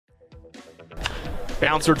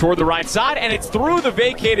Bouncer toward the right side, and it's through the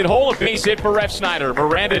vacated hole. A base hit for Refsnyder.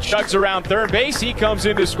 Miranda chugs around third base. He comes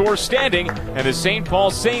in to score standing, and the St. Paul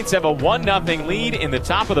Saints have a 1-0 lead in the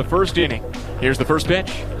top of the first inning. Here's the first pitch.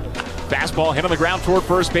 Fastball hit on the ground toward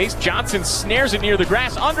first base. Johnson snares it near the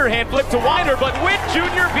grass. Underhand flip to Winder, but Witt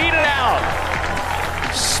Jr. beat it out.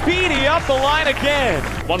 Speedy up the line again.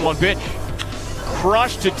 1-1 pitch.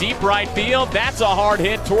 Crushed to deep right field. That's a hard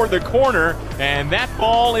hit toward the corner, and that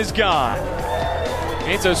ball is gone.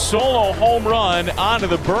 It's a solo home run onto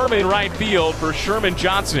the berm in right field for Sherman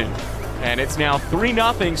Johnson. And it's now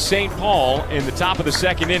 3-0 St. Paul in the top of the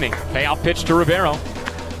second inning. Payoff pitch to Rivero.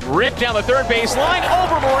 Ripped down the third base line,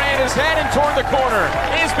 over Miranda's head and toward the corner.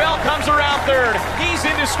 Isbell comes around third. He's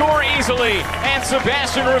in to score easily. And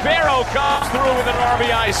Sebastian Rivero comes through with an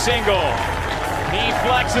RBI single. He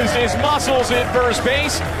flexes his muscles at first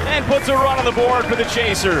base and puts a run on the board for the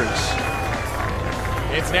Chasers.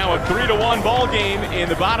 It's now a 3-1 ball game in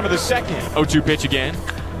the bottom of the second. 0-2 pitch again.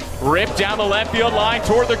 Ripped down the left field line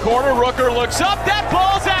toward the corner. Rooker looks up. That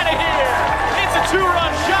ball's out of here. It's a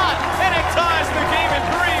 2-run shot, and it ties the game at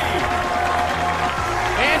 3.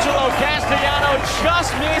 Angelo Castellano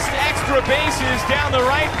just missed extra bases down the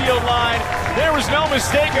right field line. There was no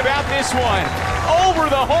mistake about this one.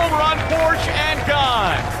 Over the home run porch and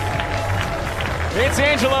gone. It's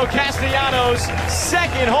Angelo Castellanos'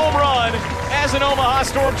 second home run as an Omaha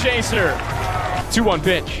Storm Chaser. 2-1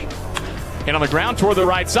 pitch. Hit on the ground toward the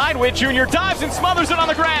right side. Witt Jr. dives and smothers it on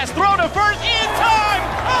the grass. Throw to first in time.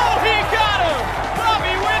 Oh, he got him.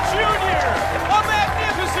 Bobby Witt Jr. A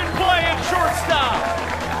magnificent play at shortstop.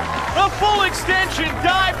 A full extension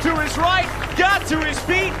dive to his right, got to his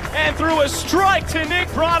feet, and threw a strike to Nick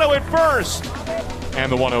Pratto at first.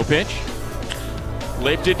 And the 1-0 pitch.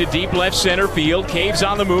 Lifted to deep left center field. Caves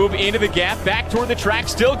on the move into the gap. Back toward the track.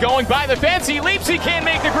 Still going by the fence. He leaps. He can't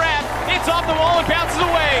make the grab. It's off the wall and bounces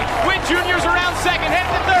away. Witt Jr.'s around second. Headed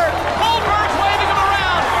to third. Goldberg's waving him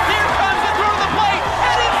around. Here comes it through the plate.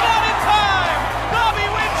 And it's not in time. Bobby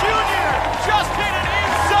Witt Jr. just hit an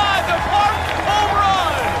inside the park home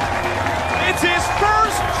run. It's his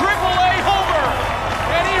first AAA homer.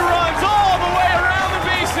 And he runs all the way around the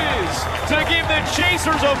bases to give the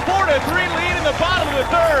Chasers a 4-3 lead in the bottom of the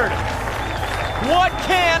third. What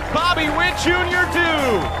can Bobby Witt Jr.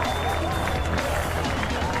 do?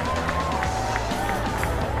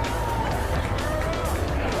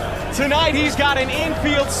 Tonight he's got an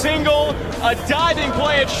infield single, a diving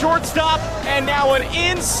play at shortstop, and now an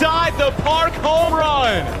inside the park home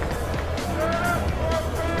run.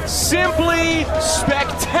 Simply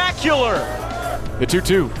spectacular. The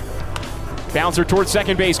 2-2. Bouncer towards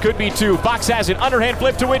second base, could be 2. Fox has it, underhand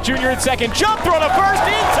flip to Witt Jr. at second. Jump throw to first,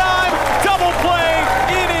 in time, double play,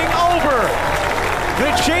 inning over.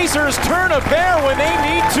 The Chasers turn a pair when they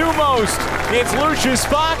need to most. It's Lucius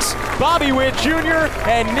Fox, Bobby Witt Jr.,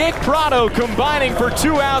 and Nick Pratto combining for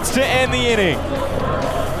 2 outs to end the inning.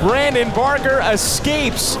 Brandon Barker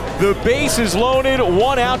escapes the bases loaded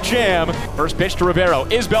 1-out jam. First pitch to Rivero.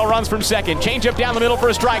 Isbell runs from second. Changeup down the middle for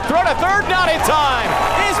a strike. Throw to third, not in time.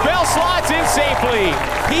 Isbell slides in safely.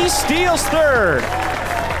 He steals third.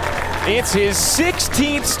 It's his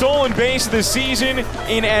 16th stolen base of the season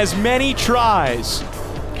in as many tries.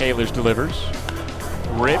 Kahlers delivers.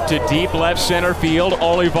 Ripped to deep left center field.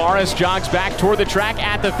 Olivares jogs back toward the track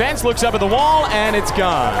at the fence, looks up at the wall, and it's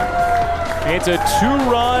gone. It's a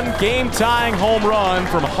 2-run, game-tying home run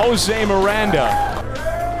from Jose Miranda.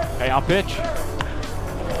 Payoff pitch.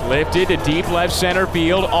 Lifted to deep left center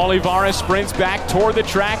field. Olivares sprints back toward the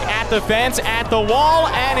track at the fence, at the wall,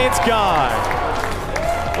 and it's gone.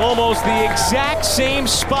 Almost the exact same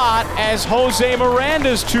spot as Jose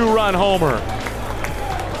Miranda's 2-run homer.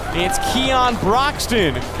 It's Keon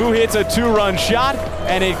Broxton who hits a 2-run shot,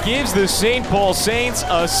 and it gives the St. Paul Saints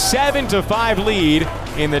a 7-5 lead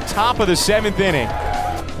in the top of the 7th inning.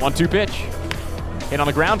 1-2 pitch. Hit on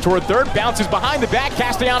the ground toward third, bounces behind the back.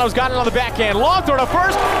 Castellanos got it on the backhand. Long throw to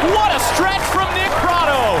first. What a stretch from Nick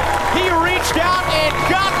Pratto. He reached out and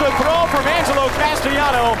got the throw from Angelo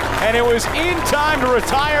Castellano, and it was in time to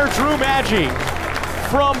retire Drew Maggi.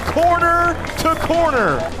 From corner to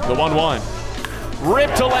corner. The 1-1.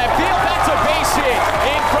 Ripped to left field. That's a base hit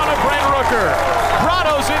in front of Brent Rooker.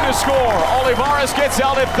 Pratto's in to score. Olivares gets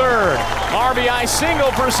out at third. RBI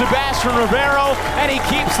single for Sebastian Rivero, and he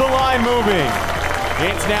keeps the line moving.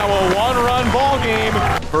 It's now a 1-run ball game.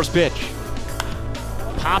 First pitch.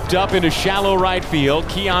 Popped up into shallow right field.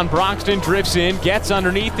 Keon Broxton drifts in, gets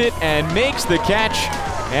underneath it, and makes the catch,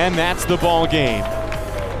 and that's the ball game.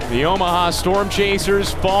 The Omaha Storm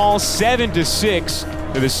Chasers fall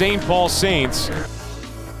 7-6 to the St. Paul Saints.